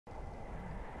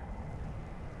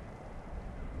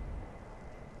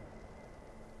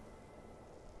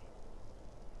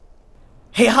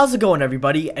Hey, how's it going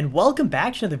everybody, and welcome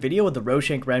back to another video with the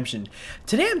Roshank Redemption.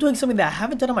 Today I'm doing something that I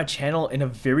haven't done on my channel in a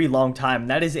very long time, and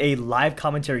that is a live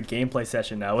commentary gameplay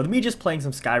session now, with me just playing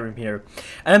some Skyrim here.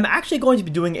 And I'm actually going to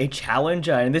be doing a challenge,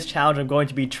 in this challenge I'm going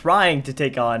to be trying to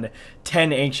take on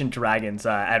 10 ancient dragons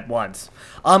at once.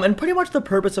 And pretty much the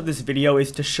purpose of this video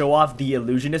is to show off the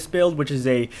Illusionist build, which is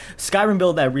a Skyrim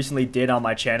build that I recently did on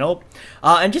my channel.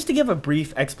 And just to give a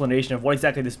brief explanation of what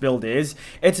exactly this build is,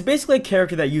 it's basically a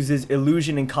character that uses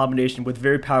illusion in combination with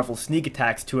very powerful sneak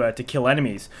attacks to kill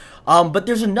enemies. But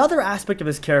there's another aspect of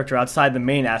this character outside the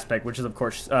main aspect, which is of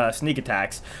course sneak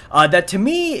attacks, that to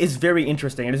me is very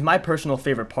interesting and is my personal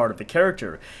favorite part of the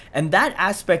character. And that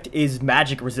aspect is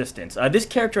magic resistance. This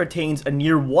character attains a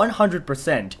near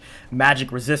 100%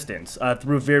 magic resistance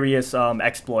through various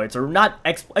exploits, or not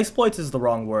exploits is the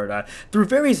wrong word, through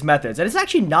various methods. And it's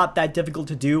actually not that difficult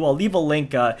to do. I'll leave a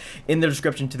link in the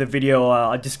description to the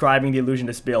video describing the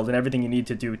Illusionist build and everything you need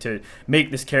to do to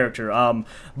make this character.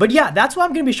 But yeah, that's what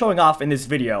I'm going to be showing off in this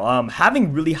video.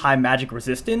 Having really high magic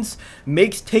resistance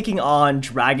makes taking on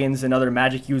dragons and other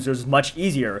magic users much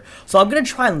easier. So I'm going to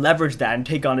try and leverage that and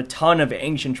take on a ton of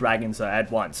ancient dragons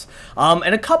at once.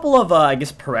 And a couple of, I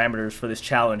guess, parameters for this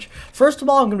challenge. First of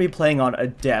all, I'm going to be playing on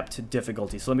Adept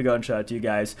difficulty. So let me go and show it to you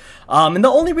guys. And the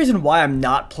only reason why I'm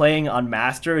not playing on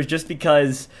Master is just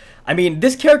because, I mean,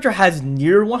 this character has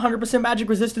near 100% magic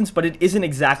resistance, but it isn't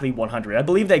exactly 100. I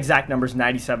believe the exact number is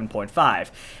 97.5.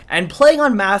 And playing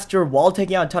on Master while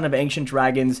taking out a ton of ancient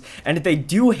dragons, and if they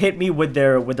do hit me with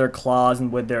their claws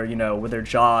and with their, with their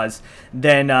jaws,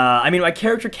 then, I mean, my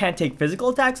character can't take physical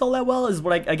attacks all that well, is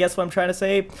what I guess what I'm trying to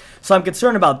say. So I'm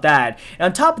concerned about that. And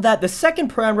on top of that, the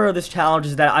second parameter of this challenge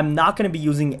is that I'm not going to be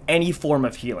using any form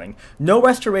of healing. No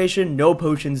restoration, no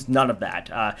potions, none of that.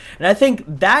 And I think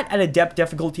that at Adept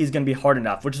difficulty is going to be hard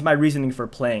enough, which is my reasoning for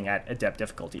playing at Adept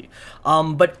difficulty.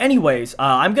 But anyways,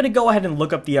 I'm going to go ahead and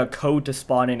look up the code to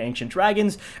spawn in ancient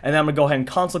dragons, and then I'm going to go ahead and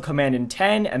console command in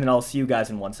 10, and then I'll see you guys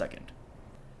in 1 second.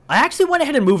 I actually went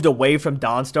ahead and moved away from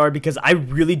Dawnstar because I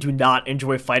really do not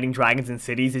enjoy fighting dragons in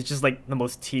cities. It's just like the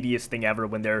most tedious thing ever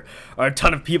when there are a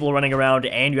ton of people running around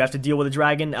and you have to deal with a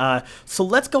dragon. So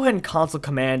let's go ahead and console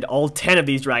command all 10 of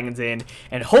these dragons in,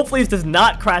 and hopefully this does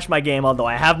not crash my game, although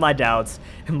I have my doubts.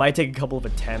 It might take a couple of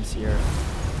attempts here.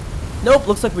 Nope,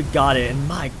 looks like we got it, and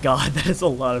my god, that is a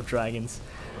lot of dragons.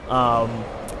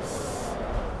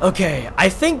 Okay, I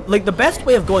think, like, the best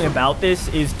way of going about this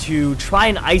is to try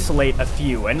and isolate a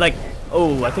few, and, like,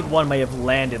 oh, I think one may have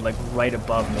landed, like, right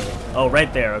above me. Oh,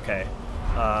 right there, okay.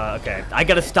 Okay, I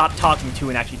gotta stop talking to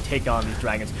and actually take on these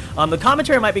dragons. The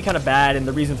commentary might be kind of bad, and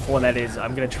the reason for that is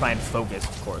I'm gonna try and focus,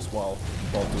 of course, while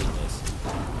doing this.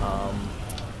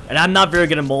 And I'm not very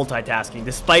good at multitasking,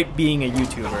 despite being a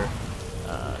YouTuber.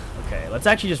 Okay, let's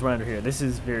actually just run under here. This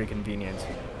is very convenient.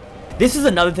 This is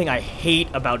another thing I hate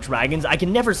about dragons. I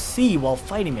can never see while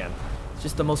fighting them. It's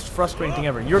just the most frustrating thing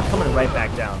ever. You're coming right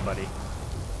back down, buddy.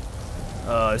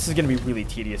 This is going to be really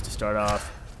tedious to start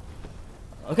off.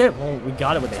 Okay, well, we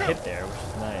got it with a hit there, which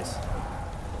is nice.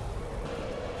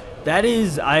 That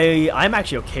is, I'm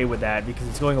actually okay with that because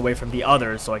it's going away from the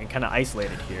others, so I can kind of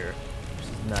isolate it here, which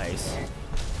is nice.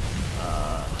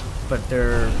 But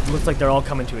looks like they're all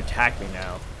coming to attack me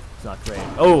now. It's not great.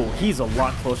 Oh, he's a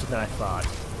lot closer than I thought.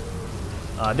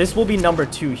 This will be number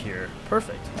 2 here.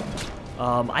 Perfect.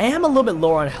 I am a little bit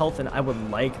lower on health than I would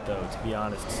like, though, to be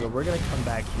honest. So we're going to come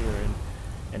back here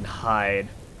and hide.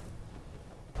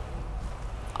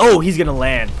 Oh, he's going to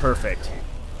land. Perfect.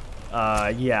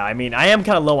 Yeah, I mean, I am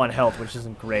kind of low on health, which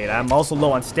isn't great. I'm also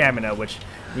low on stamina, which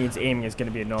means aiming is going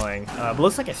to be annoying. But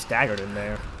looks like I staggered in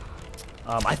there.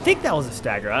 I think that was a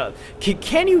stagger.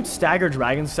 Can you stagger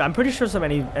dragons? I'm pretty sure some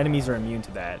enemies are immune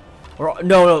to that. Or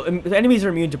no, enemies are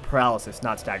immune to paralysis,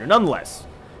 not stagger. Nonetheless,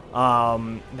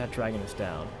 that dragon is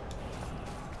down.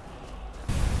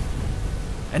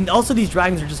 And also these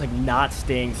dragons are just like not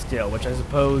staying still, which I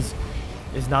suppose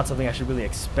is not something I should really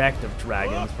expect of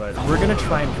dragons, but we're gonna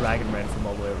try and dragon rend from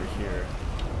all the way over here.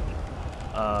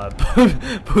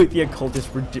 But the occultist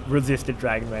resisted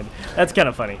dragon rend. That's kind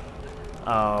of funny.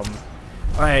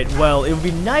 Alright, well, it would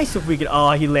be nice if we could...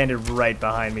 Oh, he landed right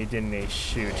behind me, didn't he?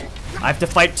 Shoot. I have to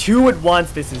fight 2 at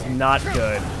once. This is not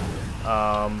good.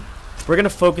 We're going to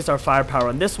focus our firepower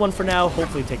on this one for now.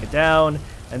 Hopefully take it down.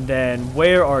 And then,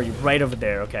 where are you? Right over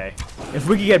there. Okay. If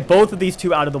we could get both of these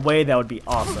 2 out of the way, that would be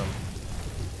awesome.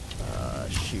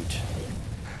 Shoot.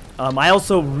 I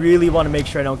also really want to make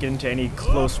sure I don't get into any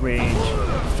close range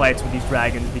fights with these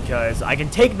dragons, because I can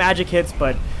take magic hits,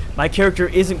 but my character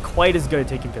isn't quite as good at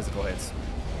taking physical hits.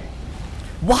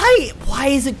 Why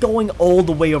is it going all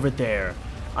the way over there?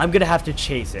 I'm gonna have to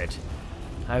chase it.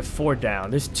 I have 4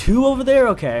 down. There's 2 over there?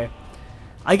 Okay.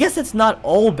 I guess it's not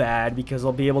all bad because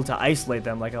I'll be able to isolate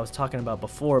them like I was talking about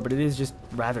before, but it is just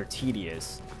rather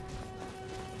tedious.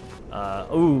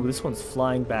 Ooh, this one's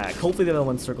flying back. Hopefully the other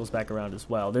one circles back around as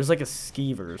well. There's like a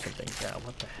skeever or something. Yeah,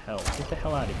 what the hell? Get the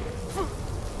hell out of here.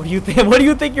 What do you think? What do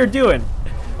you think you're doing?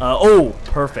 Oh,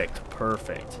 perfect.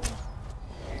 Perfect.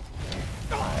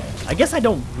 I guess I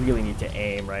don't really need to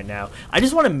aim right now. I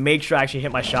just want to make sure I actually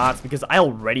hit my shots because I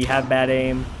already have bad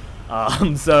aim.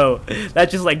 So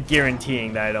that's just like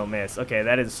guaranteeing that I don't miss. Okay,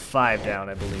 that is 5 down,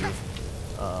 I believe.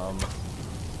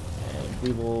 And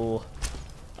we will...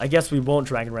 I guess we won't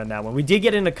Dragon Rend that one. We did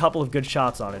get in a couple of good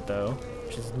shots on it, though,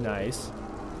 which is nice.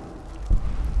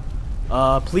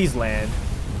 Please land.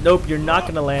 Nope, you're not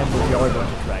going to land, but we are going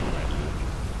to Dragon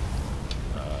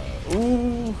Rend.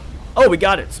 Ooh. Oh, we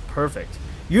got it. It's perfect.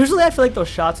 Usually I feel like those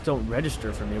shots don't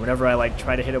register for me whenever I like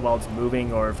try to hit it while it's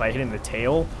moving or if I hit in the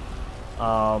tail.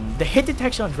 The hit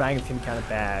detection on dragons can be kind of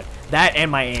bad. That and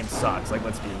my aim sucks. Like,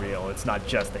 let's be real. It's not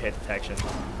just the hit detection.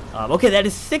 Okay, that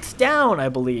is 6 down, I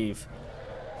believe.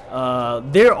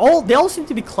 They all seem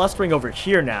to be clustering over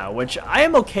here now, which I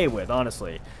am okay with,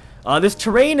 honestly. This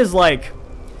terrain is like,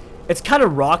 it's kind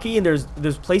of rocky and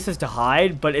there's places to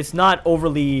hide, but it's not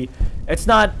overly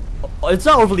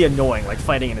annoying like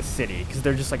fighting in a city because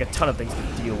there's just like a ton of things to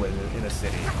deal with in a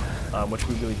city, which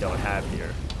we really don't have here.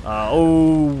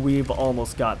 Oh, we've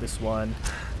almost got this one.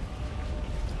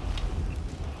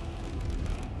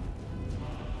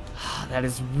 That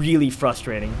is really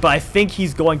frustrating, but I think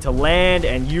he's going to land,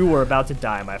 and you are about to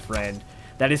die, my friend.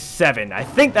 That is 7. I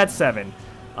think that's 7.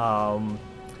 I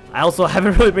also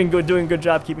haven't really been doing a good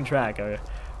job keeping track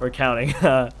or counting.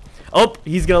 Oh,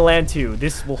 he's going to land 2.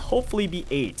 This will hopefully be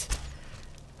 8.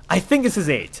 I think this is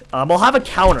 8. I'll have a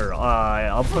counter.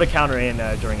 I'll put a counter in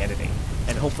during editing,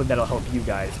 and hopefully that'll help you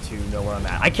guys to know where I'm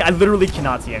at. I literally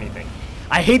cannot see anything.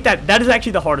 I hate that. That is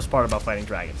actually the hardest part about fighting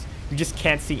dragons. You just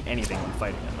can't see anything when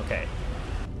fighting them. Okay.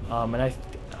 And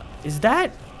is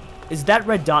that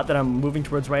red dot that I'm moving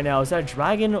towards right now, is that a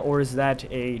dragon or is that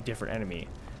a different enemy?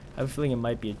 I have a feeling it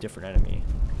might be a different enemy.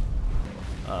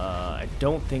 I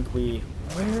don't think where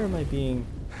am I being?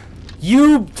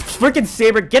 You freaking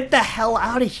saber, get the hell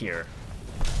out of here.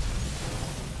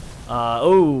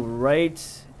 Oh,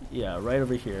 right. Yeah, right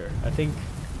over here. I think,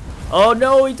 oh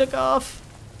no, he took off.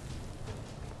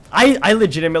 I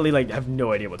legitimately like have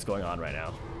no idea what's going on right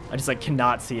now. I just like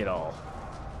cannot see it all.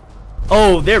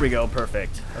 Oh, there we go.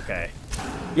 Perfect. Okay.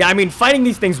 Yeah, I mean, fighting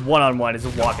these things one-on-one is a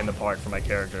walk in the park for my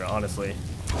character, honestly.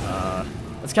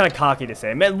 It's kind of cocky to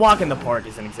say. Man, walk in the park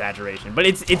is an exaggeration, but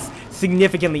it's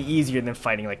significantly easier than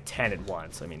fighting like 10 at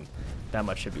once. I mean, that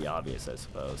much should be obvious, I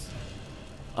suppose.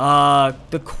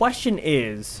 The question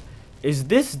is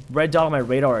this red dot on my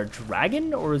radar a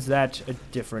dragon, or is that a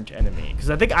different enemy? Because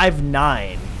I think I have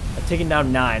 9. I've taken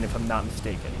down 9, if I'm not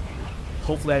mistaken.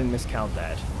 Hopefully I didn't miscount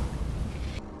that.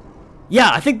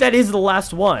 Yeah, I think that is the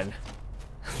last one.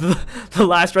 The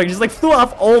last dragon just like flew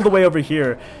off all the way over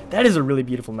here. That is a really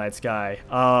beautiful night sky.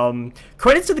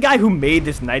 Credits to the guy who made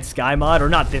this night sky mod, or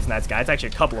not this night sky, it's actually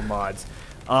a couple of mods.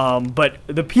 But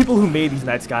the people who made these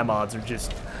night sky mods are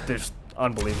they're just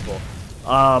unbelievable.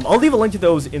 I'll leave a link to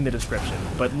those in the description.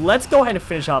 But let's go ahead and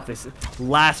finish off this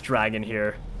last dragon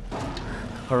here.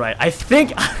 Alright, I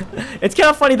think it's kind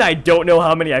of funny that I don't know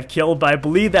how many I've killed, but I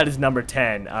believe that is number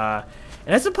 10.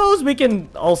 And I suppose we can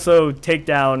also take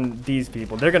down these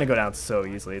people. They're going to go down so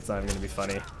easily. It's not even going to be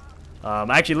funny.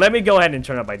 Actually, let me go ahead and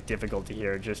turn up my difficulty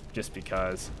here just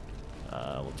because.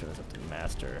 We'll turn this up to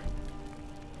master.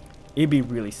 It'd be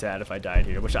really sad if I died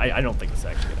here, which I don't think it's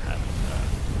actually going to happen.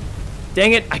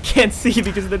 Dang it, I can't see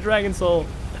because of the dragon soul.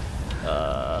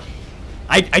 I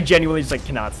genuinely just like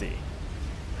cannot see.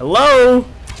 Hello?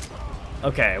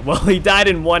 Okay, well, he died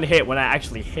in 1 hit when I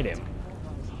actually hit him.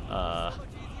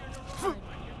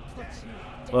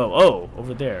 Whoa, oh,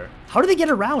 over there. How do they get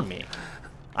around me?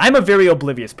 I'm a very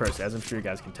oblivious person, as I'm sure you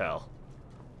guys can tell.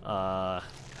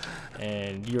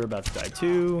 And you're about to die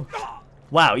too.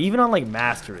 Wow, even on like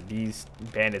Master, these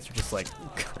bandits are just like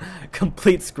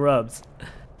complete scrubs.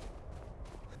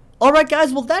 Alright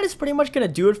guys, well that is pretty much going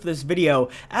to do it for this video.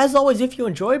 As always, if you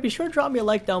enjoyed, be sure to drop me a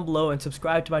like down below and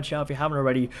subscribe to my channel if you haven't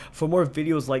already for more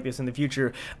videos like this in the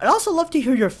future. I'd also love to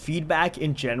hear your feedback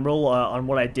in general on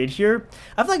what I did here.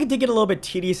 I feel like it did get a little bit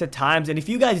tedious at times, and if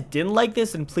you guys didn't like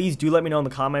this, then please do let me know in the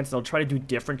comments and I'll try to do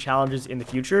different challenges in the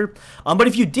future. But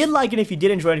if you did like it, if you did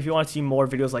enjoy it, if you want to see more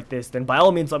videos like this, then by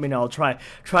all means let me know. I'll try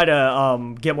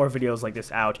to get more videos like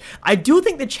this out. I do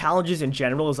think the challenges in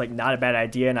general is like not a bad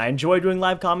idea, and I enjoy doing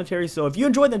live commentary. So if you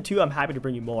enjoyed them too, I'm happy to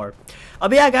bring you more.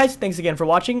 But yeah, guys, thanks again for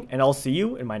watching, and I'll see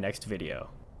you in my next video.